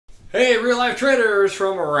Hey, real life traders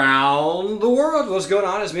from around the world. What's going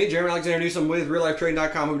on? It's me, Jeremy Alexander Newsom with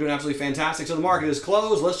reallifetrading.com. We're doing absolutely fantastic. So the market is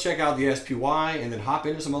closed. Let's check out the SPY and then hop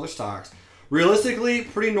into some other stocks. Realistically,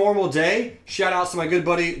 pretty normal day. Shout outs to my good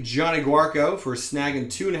buddy Johnny Guarco for snagging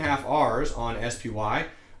 2.5 Rs on SPY. It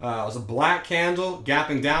was a black candle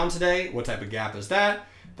gapping down today. What type of gap is that?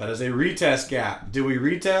 That is a retest gap. Did we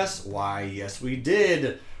retest? Why, yes we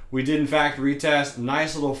did. We did in fact retest.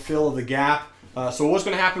 Nice little fill of the gap. So what's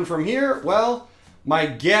going to happen from here? Well, my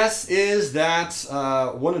guess is that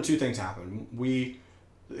one of two things happen.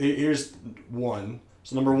 Here's one.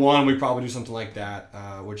 So number one, we probably do something like that,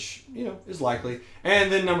 which is likely. And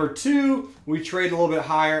then number two, we trade a little bit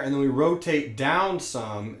higher, and then we rotate down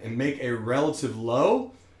some and make a relative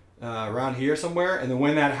low around here somewhere. And then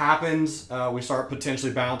when that happens, we start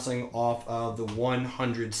potentially bouncing off of the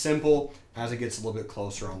 100 simple as it gets a little bit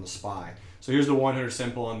closer on the SPY. So here's the 100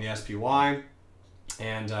 simple on the SPY.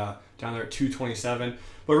 And down there at 227.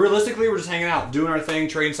 But realistically, we're just hanging out, doing our thing,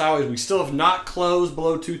 trading sideways. We still have not closed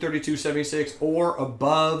below 232.76 or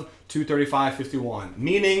above 235.51,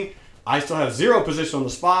 meaning I still have zero position on the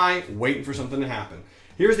SPY, waiting for something to happen.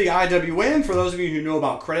 Here's the IWM. For those of you who know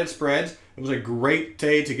about credit spreads, it was a great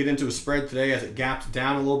day to get into a spread today as it gapped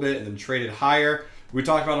down a little bit and then traded higher. We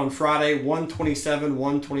talked about on Friday, 127,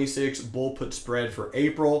 126 bull put spread for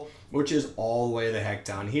April, which is all the way the heck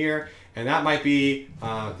down here. And that might be,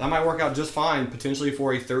 that might work out just fine, potentially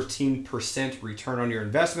for a 13% return on your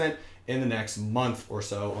investment in the next month or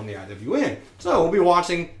so on the IWM. So we'll be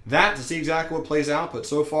watching that to see exactly what plays out. But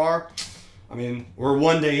so far, I mean, we're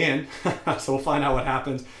one day in, so we'll find out what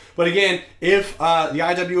happens. But again, if the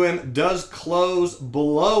IWM does close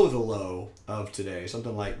below the low of today,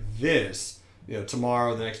 something like this,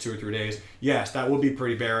 tomorrow, the next 2 or 3 days, yes, that will be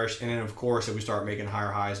pretty bearish. And then, of course, if we start making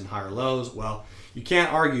higher highs and higher lows, well, you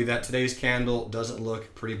can't argue that today's candle doesn't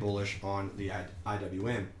look pretty bullish on the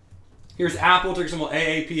IWM. Here's Apple, ticker symbol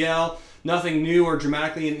AAPL. Nothing new or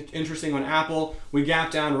dramatically interesting on Apple. We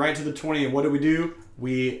gapped down right to the 20, and what did we do?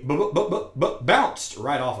 We bounced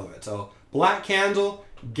right off of it. So black candle,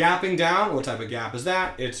 gapping down. What type of gap is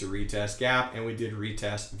that? It's a retest gap, and we did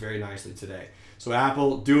retest very nicely today. So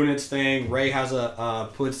Apple doing its thing. Ray has a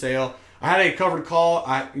put sale. I had a covered call.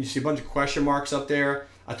 You see a bunch of question marks up there.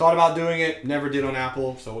 I thought about doing it, never did on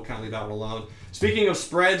Apple, so we'll kind of leave that one alone. Speaking of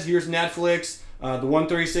spreads, here's Netflix. The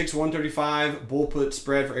 136, 135 bull put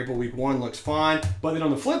spread for April week 1 looks fine. But then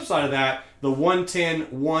on the flip side of that, the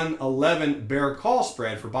 110, 111 bear call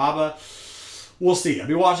spread for BABA, we'll see. I'll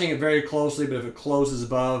be watching it very closely, but if it closes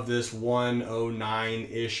above this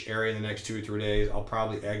 109-ish area in the next 2 or 3 days, I'll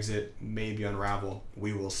probably exit, maybe unravel.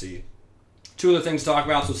 We will see. Two other things to talk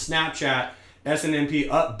about. So Snapchat, S&P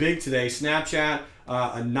up big today. Snapchat,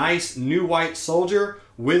 a nice new white soldier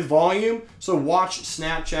with volume. So watch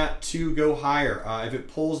Snapchat to go higher. If it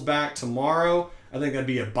pulls back tomorrow, I think that'd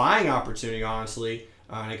be a buying opportunity, honestly.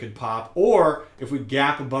 And it could pop. Or if we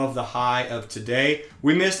gap above the high of today,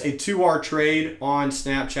 we missed a 2R trade on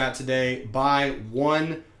Snapchat today by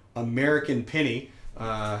 1 American penny.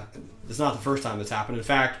 It's not the first time that's happened. In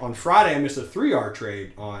fact, on Friday, I missed a 3R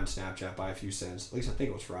trade on Snapchat by a few cents. At least I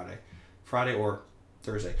think it was Friday. Friday or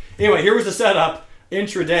Thursday. Anyway, here was the setup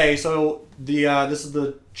intraday. So this is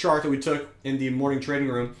the chart that we took in the morning trading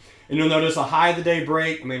room. And you'll notice a high of the day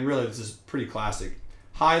break. I mean, really, this is pretty classic.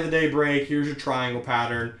 High of the day break. Here's your triangle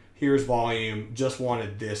pattern. Here's volume. Just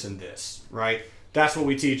wanted this and this, right? That's what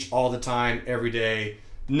we teach all the time, every day.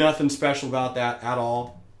 Nothing special about that at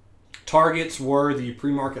all. Targets were the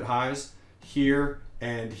pre-market highs here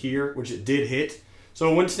and here, which it did hit.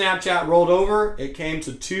 So when Snapchat rolled over, it came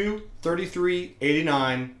to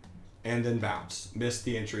 233.89 and then bounced. Missed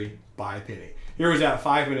the entry by a penny. Here was that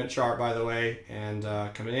 5-minute chart, by the way, and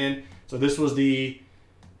coming in. So this was the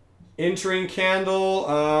entering candle,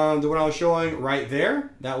 the one I was showing right there.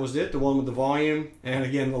 That was it, the one with the volume. And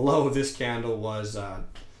again, the low of this candle was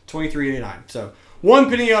 23.89. So 1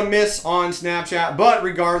 penny on miss on Snapchat, but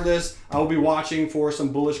regardless, I will be watching for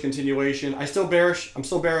some bullish continuation. I'm still bearish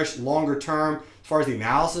longer term as far as the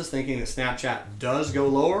analysis, thinking that Snapchat does go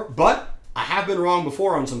lower, but I have been wrong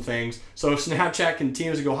before on some things. So if Snapchat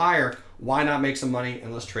continues to go higher, why not make some money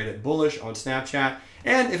and let's trade it bullish on Snapchat.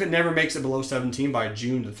 And if it never makes it below 17 by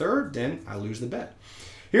June the 3rd, then I lose the bet.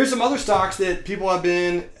 Here's some other stocks that people have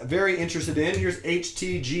been very interested in. Here's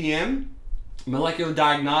HTGM, molecular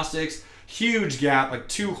diagnostics. Huge gap, like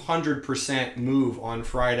 200% move on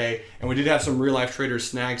Friday. And we did have some real life traders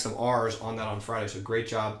snag some R's on that on Friday. So great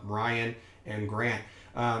job, Ryan and Grant.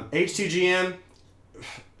 HTGM,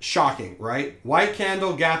 shocking, right? White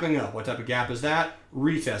candle gapping up. What type of gap is that?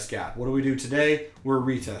 Retest gap. What do we do today? We're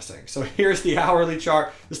retesting. So here's the hourly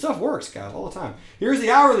chart. This stuff works, guys, all the time. Here's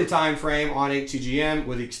the hourly time frame on HTGM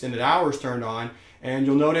with the extended hours turned on. And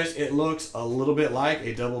you'll notice it looks a little bit like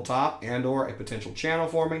a double top and or a potential channel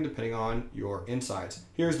forming depending on your insights.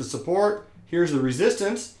 Here's the support. Here's the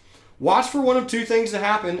resistance. Watch for one of two things to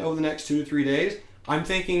happen over the next 2 to 3 days. I'm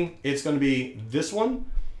thinking it's going to be this one.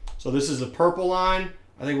 So this is the purple line.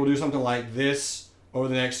 I think we'll do something like this over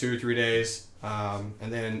the next 2 or 3 days. And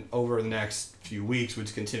then over the next few weeks,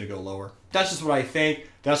 we'd continue to go lower. That's just what I think.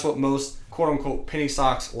 That's what most quote-unquote penny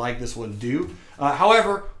stocks like this one do.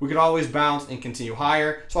 However, we could always bounce and continue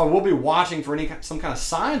higher. So I will be watching for some kind of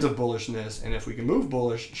signs of bullishness. And if we can move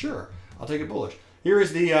bullish, sure, I'll take it bullish. Here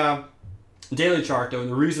is the daily chart, though.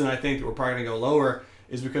 And the reason I think that we're probably going to go lower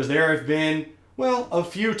is because there have been, well, a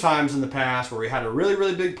few times in the past where we had a really,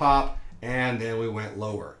 really big pop and then we went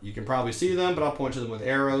lower. You can probably see them, but I'll point to them with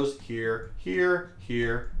arrows here, here,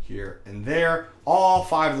 here, here, and there. All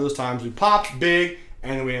 5 of those times we popped big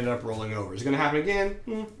and then we ended up rolling over. Is it going to happen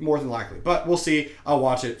again? More than likely, but we'll see. I'll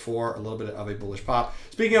watch it for a little bit of a bullish pop.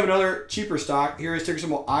 Speaking of another cheaper stock, here is ticker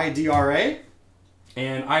symbol IDRA.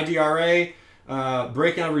 And IDRA,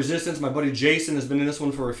 breaking out of resistance. My buddy Jason has been in this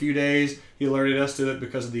one for a few days. He alerted us to it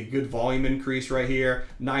because of the good volume increase right here.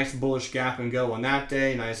 Nice bullish gap and go on that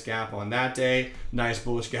day. Nice gap on that day. Nice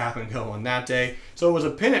bullish gap and go on that day. So it was a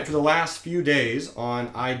pennant for the last few days on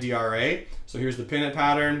IDRA. So here's the pennant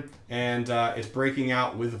pattern, and it's breaking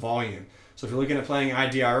out with volume. So if you're looking at playing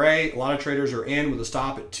IDRA, a lot of traders are in with a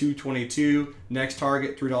stop at 222. Next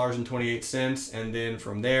target, $3.28. And then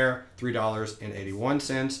from there,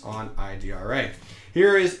 $3.81 on IDRA.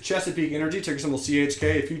 Here is Chesapeake Energy, ticker symbol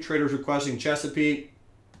CHK. A few traders requesting Chesapeake.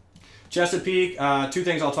 Chesapeake, 2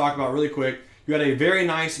 things I'll talk about really quick. You had a very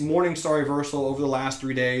nice morning star reversal over the last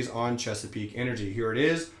 3 days on Chesapeake Energy. Here it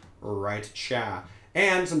is, right cha.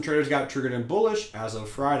 And some traders got triggered in bullish as of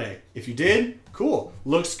Friday. If you did, cool.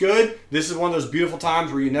 Looks good. This is one of those beautiful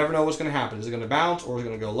times where you never know what's going to happen. Is it going to bounce or is it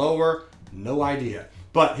going to go lower? No idea.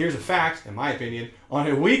 But here's a fact, in my opinion. On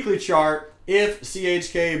a weekly chart, if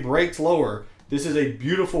CHK breaks lower, this is a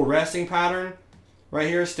beautiful resting pattern. Right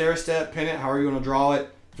here, stair step, pennant, however you want to draw it.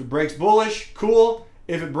 If it breaks bullish, cool.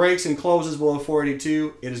 If it breaks and closes below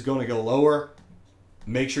 482, it is going to go lower.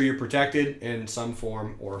 Make sure you're protected in some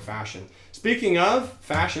form or fashion. Speaking of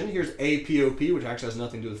fashion, here's APOP, which actually has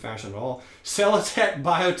nothing to do with fashion at all. Celatech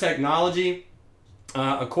Biotechnology.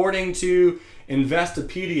 According to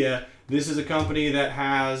Investopedia, this is a company that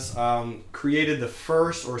has created the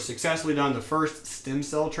first, or successfully done the first, stem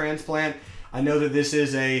cell transplant. I know that this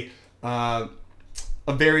is a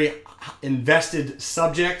very invested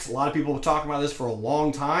subject. A lot of people have talked about this for a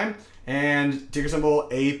long time. And ticker symbol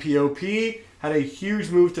APOP had a huge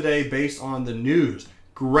move today based on the news.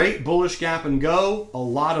 Great bullish gap and go, a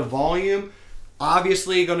lot of volume.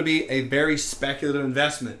 Obviously going to be a very speculative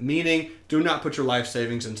investment, meaning do not put your life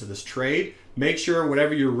savings into this trade. Make sure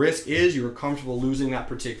whatever your risk is, you are comfortable losing that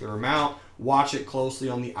particular amount. Watch it closely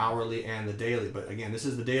on the hourly and the daily. But again, this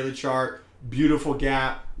is the daily chart. Beautiful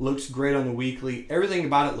gap, looks great on the weekly. Everything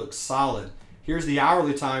about it looks solid. Here's the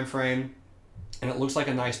hourly time frame, and it looks like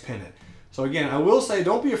a nice pennant. So again, I will say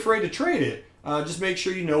don't be afraid to trade it. Just make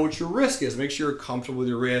sure you know what your risk is. Make sure you're comfortable with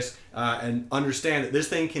your risk and understand that this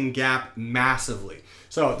thing can gap massively.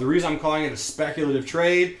 So the reason I'm calling it a speculative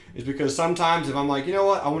trade is because sometimes if I'm like, you know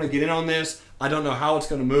what, I want to get in on this, I don't know how it's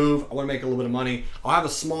going to move, I want to make a little bit of money, I'll have a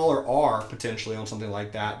smaller R potentially on something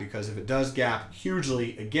like that, because if it does gap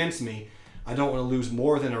hugely against me, I don't want to lose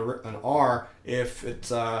more than an R if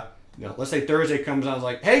it's, you know, let's say Thursday comes out, I was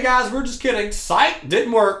like, hey guys, we're just kidding, psych,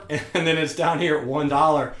 didn't work, and then it's down here at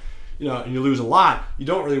 $1. You know, and you lose a lot. You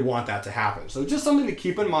don't really want that to happen. So just something to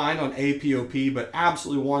keep in mind on APOP, but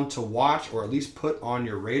absolutely one to watch or at least put on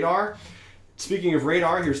your radar. Speaking of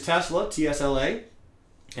radar, here's Tesla, TSLA.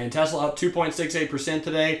 And Tesla up 2.68%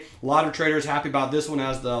 today. A lot of traders happy about this one,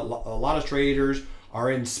 as a lot of traders are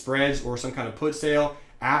in spreads or some kind of put sale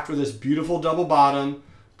after this beautiful double bottom,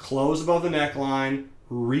 close above the neckline,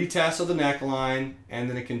 retest of the neckline, and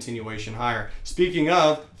then a continuation higher. Speaking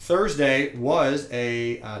of, Thursday was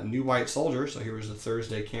a new white soldier. So here was the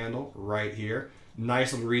Thursday candle right here.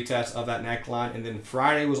 Nice little retest of that neckline. And then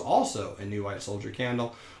Friday was also a new white soldier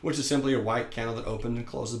candle, which is simply a white candle that opened and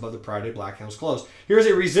closed above the prior day black candle's close. Here's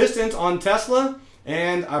a resistance on Tesla.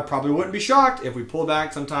 And I probably wouldn't be shocked if we pull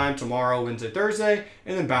back sometime tomorrow, Wednesday, Thursday,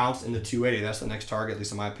 and then bounce into 280. That's the next target, at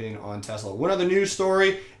least in my opinion, on Tesla. One other news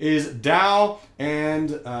story is Dow and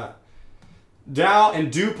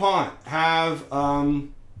DuPont have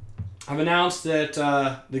have announced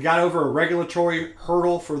that they got over a regulatory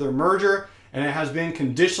hurdle for their merger, and it has been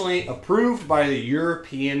conditionally approved by the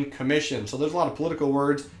European Commission. So there's a lot of political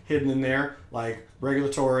words hidden in there, like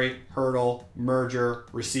regulatory, hurdle, merger,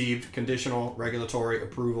 received, conditional, regulatory,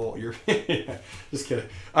 approval. Just kidding.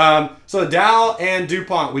 So Dow and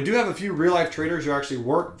DuPont. We do have a few real-life traders who actually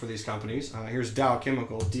work for these companies. Here's Dow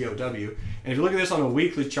Chemical, DOW. And if you look at this on a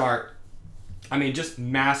weekly chart, I mean, just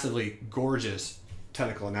massively gorgeous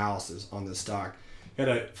technical analysis on this stock. Had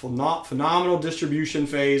a phenomenal distribution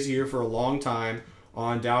phase here for a long time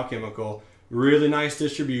on Dow Chemical. Really nice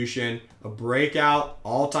distribution, a breakout,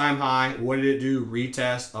 all-time high. What did it do?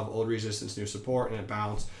 Retest of old resistance, new support, and it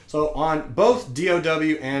bounced. So on both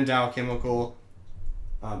DOW and Dow Chemical,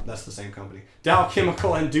 that's the same company. Dow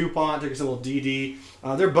Chemical and DuPont, ticker symbol DD.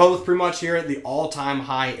 They're both pretty much here at the all-time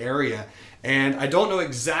high area. And I don't know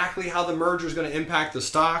exactly how the merger is going to impact the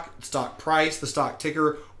stock price, the stock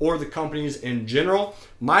ticker, or the companies in general.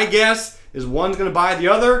 My guess is one's going to buy the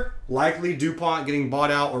other. Likely DuPont getting bought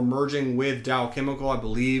out or merging with Dow Chemical, I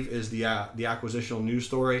believe, is the acquisitional news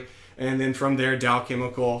story. And then from there, Dow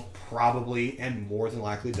Chemical probably and more than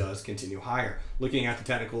likely does continue higher. Looking at the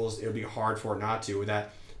technicals, it would be hard for it not to with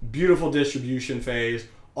that beautiful distribution phase,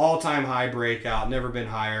 all-time high breakout, never been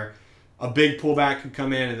higher. A big pullback could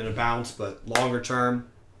come in and then a bounce, but longer term,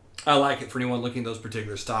 I like it for anyone looking at those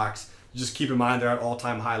particular stocks. Just keep in mind they're at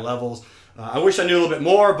all-time high levels. I wish I knew a little bit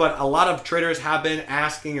more, but a lot of traders have been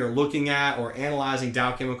asking or looking at or analyzing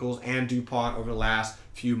Dow Chemicals and DuPont over the last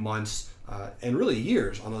few months and really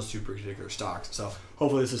years on those two particular stocks. So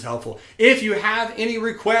hopefully this is helpful. If you have any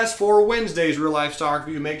requests for Wednesday's Real Life Stock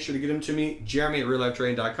Review, make sure to get them to me,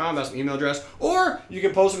 Jeremy@reallifetrading.com. That's my email address. Or you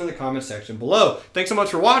can post them in the comment section below. Thanks so much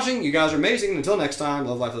for watching. You guys are amazing. Until next time,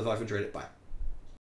 love life, and trade it. Bye.